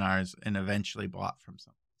different webinars and eventually bought from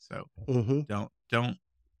something. So Hmm. don't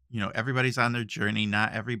everybody's on their journey.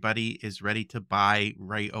 Not everybody is ready to buy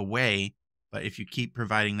right away, but if you keep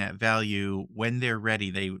providing that value, when they're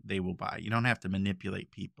ready, they will buy. You don't have to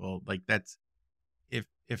manipulate people. Like, that's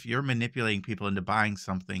if you're manipulating people into buying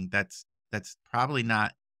something, that's probably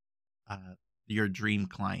not your dream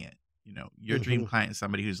client. Your dream Hmm. client is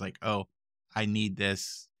somebody who's like, oh, I need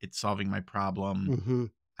this, it's solving my problem, Hmm.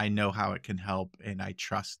 I know how it can help, and I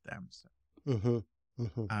trust them. So Hmm.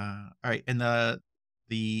 Hmm. all right, and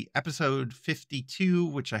the episode 52,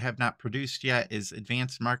 which I have not produced yet, is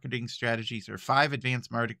advanced marketing strategies, or 5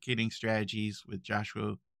 advanced marketing strategies with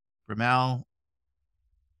Joshua Brummel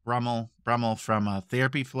Brummel from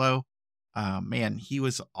Therapy Flow. Man, he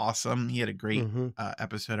was awesome. He had a great Hmm.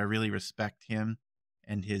 episode. I really respect him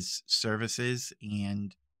and his services.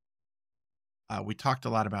 And we talked a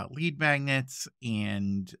lot about lead magnets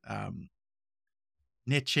and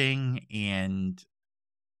niching. And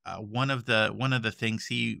one of the things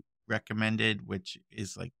he recommended, which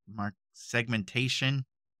is like mark segmentation.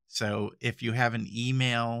 So if you have an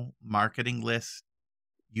email marketing list,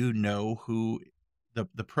 you know who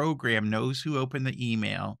the program knows who opened the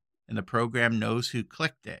email, and the program knows who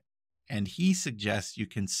clicked it. And he suggests you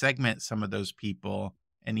can segment some of those people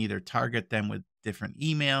and either target them with different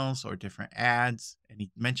emails or different ads. And he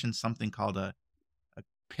mentioned something called a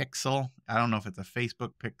pixel. I don't know if it's a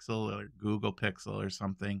Facebook pixel or Google pixel or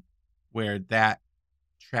something, where that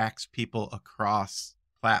tracks people across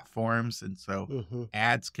platforms. And so Hmm.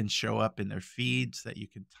 ads can show up in their feeds that you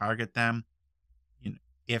can target them, you know,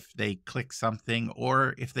 if they click something,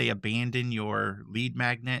 or if they abandon your lead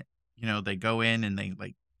magnet. They go in and they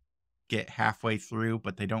like get halfway through,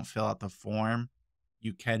 but they don't fill out the form.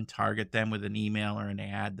 You can target them with an email or an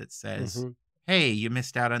ad that says, Hmm. hey, you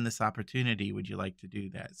missed out on this opportunity. Would you like to do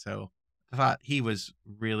that? So I thought he was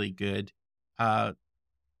really good. Uh,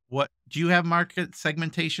 what do you have market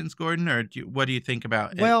segmentations, Gordon, or what do you think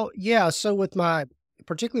about it? Well, yeah. So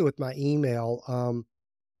particularly with my email,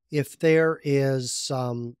 if there is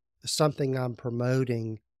something I'm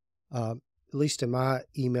promoting, at least in my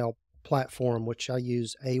email platform, which I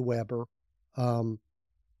use Aweber, um,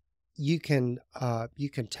 you can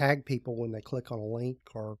tag people when they click on a link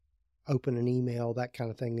or open an email, that kind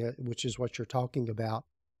of thing, which is what you're talking about.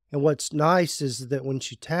 And what's nice is that once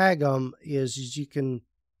you tag them, is you can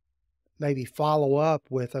maybe follow up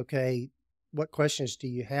with, okay, what questions do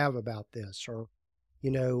you have about this, or you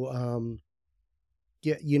know, um,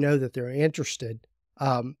 you know that they're interested.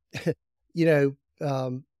 Um, you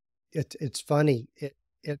know, it's funny.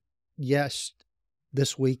 Yes,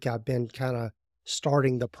 this week I've been kind of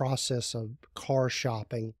starting the process of car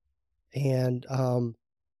shopping, and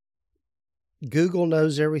Google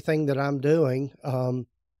knows everything that I'm doing.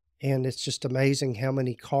 And it's just amazing how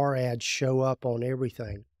many car ads show up on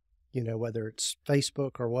everything, whether it's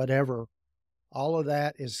Facebook or whatever. All of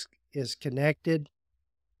that is connected,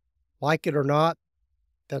 like it or not.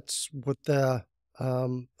 That's what the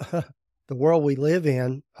world we live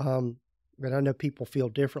in. And I know people feel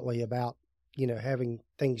differently about, having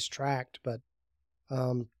things tracked, but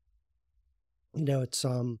um, it's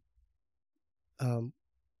um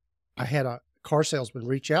I had a car salesman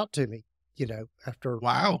reach out to me, after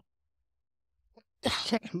Wow.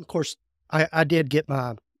 of course I did give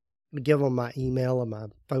them my email and my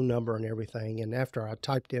phone number and everything. And after I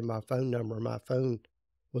typed in my phone number, my phone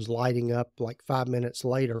was lighting up like 5 minutes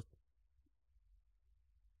later.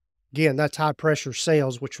 Again, that's high pressure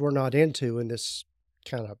sales, which we're not into in this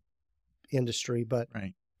kind of industry, but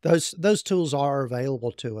Right. those tools are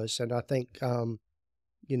available to us. And I think,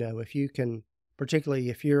 if you can, particularly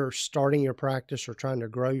if you're starting your practice or trying to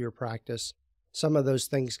grow your practice, some of those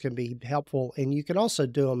things can be helpful. And you can also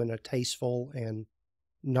do them in a tasteful and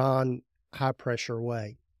non high pressure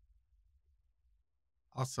way.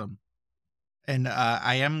 Awesome. And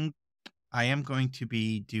I am going to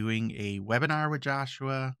be doing a webinar with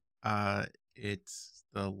Joshua. It's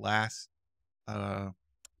the last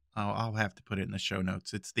I'll have to put it in the show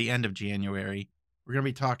notes. It's the end of January. We're going to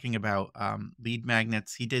be talking about lead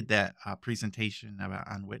magnets. He did that presentation about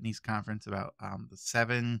on Whitney's conference about the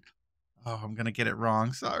seven. Oh, I'm going to get it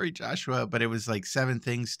wrong. Sorry, Joshua, but it was like 7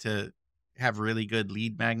 things to have really good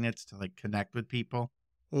lead magnets to like connect with people.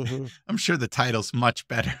 Hmm. I'm sure the title's much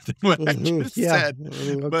better than what I Hmm. just Yeah. said,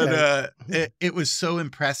 but Okay. it was so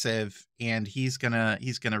impressive, and he's gonna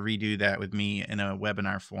redo that with me in a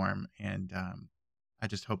webinar form, and I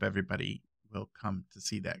just hope everybody will come to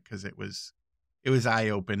see that because it was eye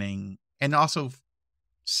opening and also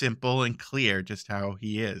simple and clear just how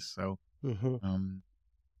he is. So Hmm. um,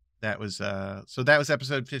 that was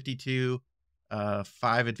episode 52,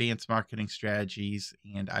 5 advanced marketing strategies,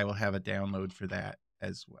 and I will have a download for that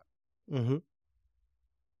as well. Hmm.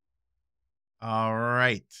 All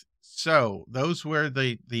right. So those were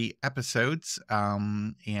the episodes,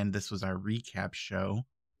 and this was our recap show.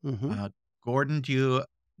 Hmm. Uh, Gordon, do you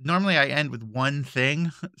normally I end with one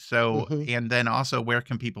thing, so Hmm. and then also where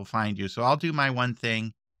can people find you? So I'll do my one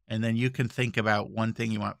thing, and then you can think about one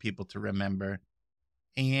thing you want people to remember.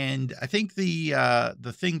 And I think the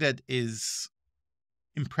thing that is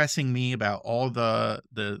impressing me about all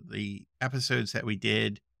the episodes that we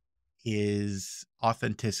did is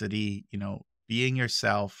authenticity, being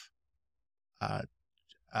yourself, uh,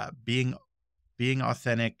 being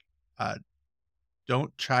authentic. Uh,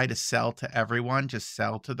 don't try to sell to everyone. Just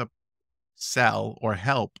sell or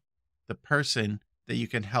help the person that you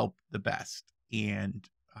can help the best, and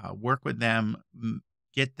work with them.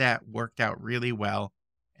 Get that worked out really well,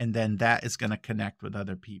 and then that is going to connect with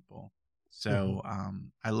other people. Hmm. So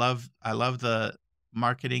I love the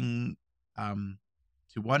marketing um,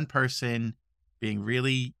 to one person, being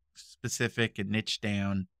really specific and niche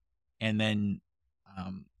down, and then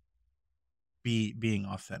um, being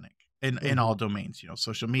authentic in Hmm. all domains,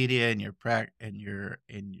 social media and your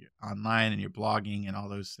online and your blogging and all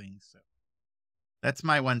those things. So that's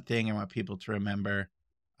my one thing I want people to remember.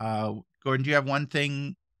 Gordon, do you have one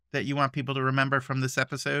thing that you want people to remember from this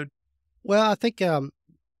episode? Well, I think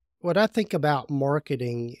what I think about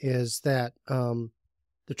marketing is that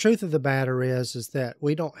the truth of the matter is that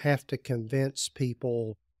we don't have to convince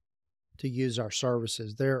people to use our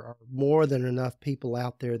services. There are more than enough people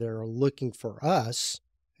out there that are looking for us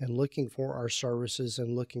and looking for our services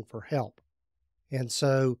and looking for help. And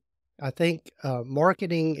so I think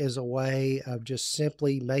marketing is a way of just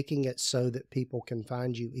simply making it so that people can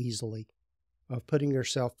find you easily, of putting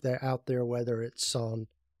yourself there out there, whether it's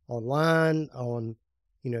online, on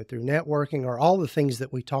through networking, or all the things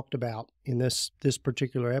that we talked about in this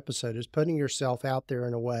particular episode, is putting yourself out there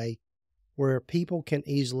in a way where people can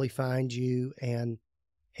easily find you and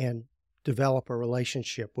develop a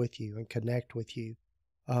relationship with you and connect with you.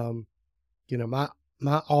 Um,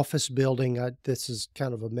 my office building, this is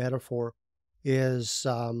kind of a metaphor, is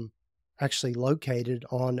actually located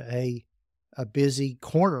on a busy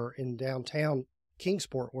corner in downtown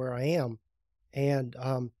Kingsport where I am, and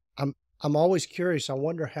I'm always curious. I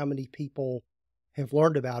wonder how many people have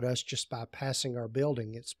learned about us just by passing our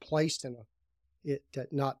building. It's placed in a it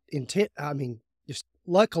not intent. I mean, just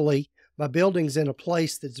luckily, my building's in a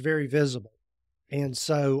place that's very visible, and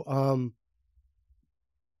so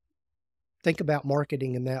think about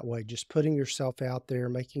marketing in that way, just putting yourself out there,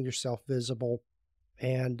 making yourself visible,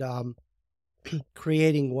 and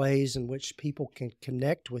creating ways in which people can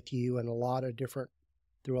connect with you in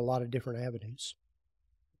through a lot of different avenues.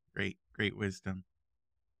 Great wisdom.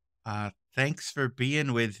 Thanks for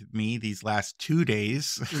being with me these last 2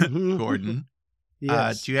 days, Mhm. Gordon.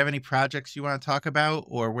 Yes. Do you have any projects you want to talk about,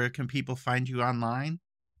 or where can people find you online?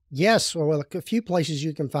 Yes. Well, a few places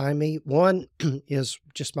you can find me. One is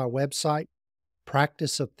just my website,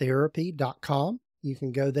 practiceoftherapy.com. You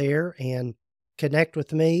can go there and connect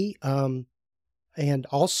with me. And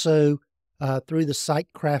also through the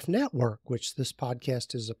Psych Craft Network, which this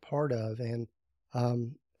podcast is a part of. And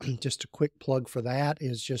just a quick plug for that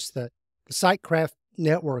is just that the Psych Craft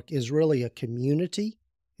Network is really a community.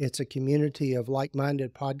 It's a community of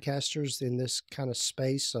like-minded podcasters in this kind of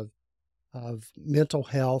space of mental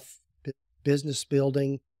health, business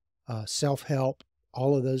building, self-help,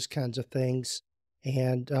 all of those kinds of things.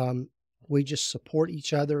 And we just support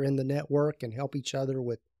each other in the network and help each other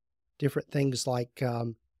with different things like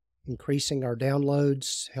increasing our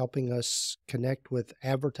downloads, helping us connect with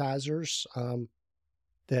advertisers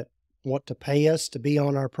that want to pay us to be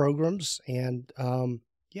on our programs. And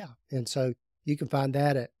yeah, and so you can find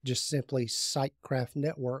that at just simply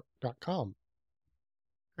psychcraftnetwork.com.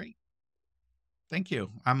 Great. Thank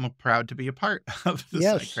you. I'm proud to be a part of the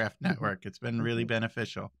Yes. PsychCraft Network. It's been really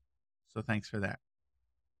beneficial. So thanks for that.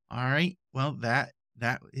 All right. Well, that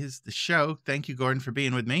is the show. Thank you, Gordon, for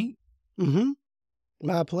being with me. Mm-hmm.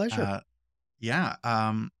 My pleasure. Yeah.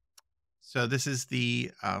 So this is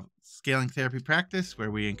the Scaling Therapy Practice,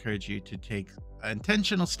 where we encourage you to take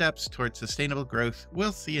intentional steps towards sustainable growth.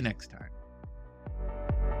 We'll see you next time.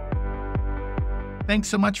 Thanks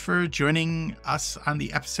so much for joining us on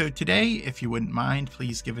the episode today. If you wouldn't mind,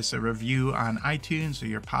 please give us a review on iTunes or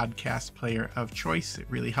your podcast player of choice. It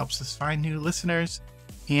really helps us find new listeners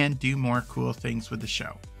and do more cool things with the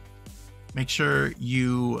show. Make sure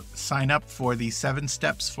you sign up for the 7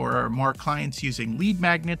 steps for more clients using lead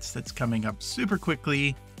magnets. That's coming up super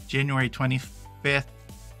quickly, January 25th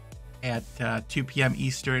at 2 p.m.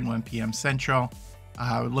 Eastern, 1 p.m. Central.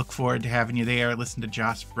 I look forward to having you there. Listen to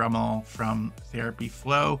Josh Brummel from Therapy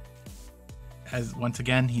Flow. As once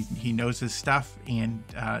again, he knows his stuff, and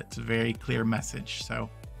it's a very clear message. So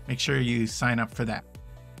make sure you sign up for that.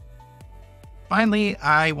 Finally,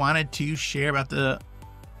 I wanted to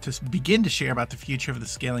begin to share about the future of the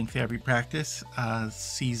Scaling Therapy Practice,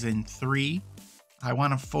 Season 3. I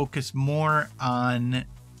want to focus more on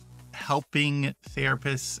helping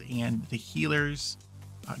therapists and the healers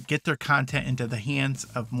get their content into the hands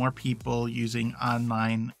of more people using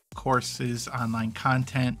online courses, online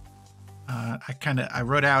content. I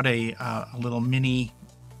wrote out a little mini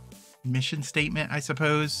mission statement, I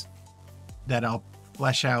suppose, that I'll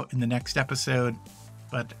flesh out in the next episode.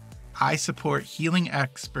 But I support healing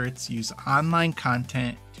experts use online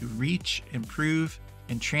content to reach, improve,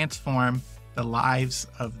 and transform the lives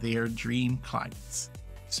of their dream clients.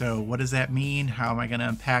 So what does that mean? How am I going to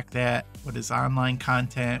unpack that? What is online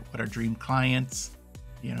content? What are dream clients?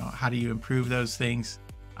 How do you improve those things?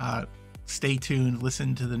 Stay tuned,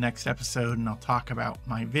 listen to the next episode, and I'll talk about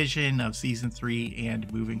my vision of Season 3 and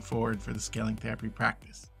moving forward for the Scaling Therapy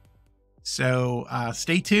Practice. So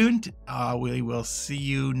stay tuned. We will see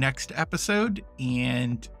you next episode,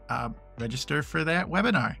 and register for that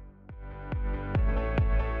webinar.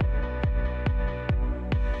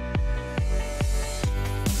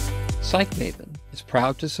 Psych Maven is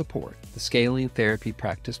proud to support the Scaling Therapy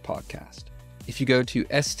Practice podcast. If you go to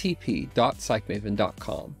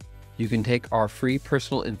stp.psychmaven.com, you can take our free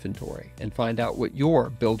personal inventory and find out what your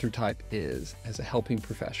builder type is as a helping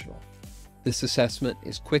professional. This assessment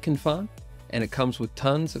is quick and fun, and it comes with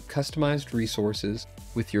tons of customized resources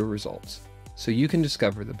with your results, so you can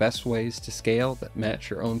discover the best ways to scale that match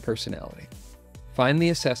your own personality. Find the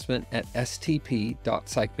assessment at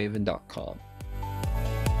stp.psychmaven.com.